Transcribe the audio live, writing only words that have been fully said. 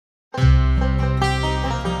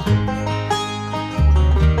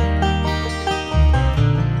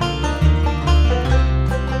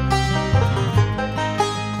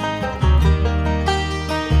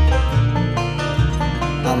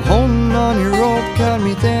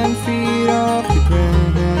me 10 feet off the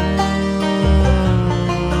ground.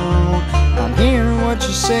 I'm hearing what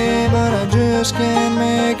you say, but I just can't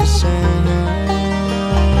make a sound.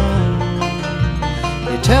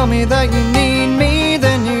 You tell me that you need me,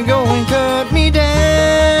 then you go and cut me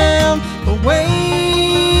down. But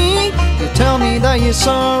wait, you tell me that you're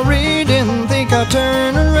sorry, didn't think I'd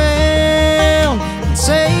turn around and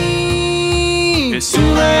say it's too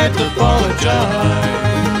late to apologize.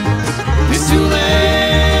 It's too late.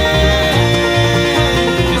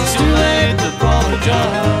 It's too late to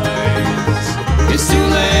apologize. It's too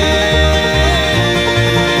late.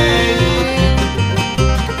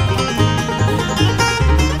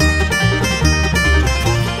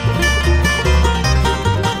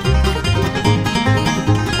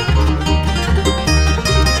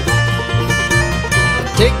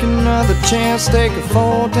 Take another chance, take a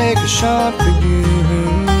fall, take a shot for you.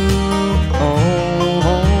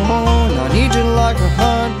 Oh, I need you like a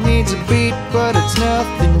heart needs a beat, but it's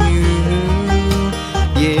nothing new.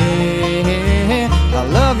 Yeah, I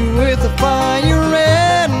love you with a fire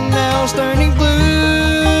red, and now it's turning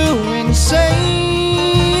blue. And you say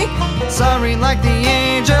sorry like the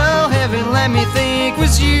angel heaven let me think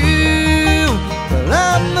was you, but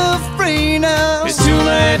I'm afraid now it's too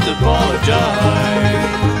late to apologize.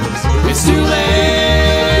 It's too late.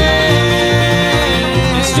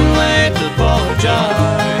 It's too late to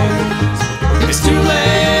apologize. It's too late.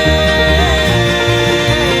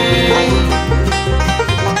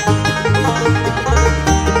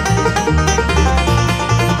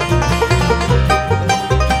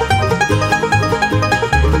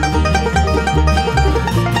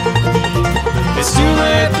 It's too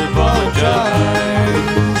late to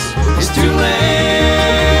apologize. It's too late.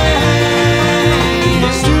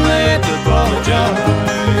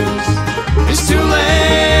 It's too late.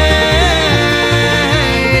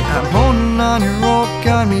 I'm holding on your rope,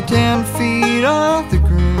 got me 10 feet off the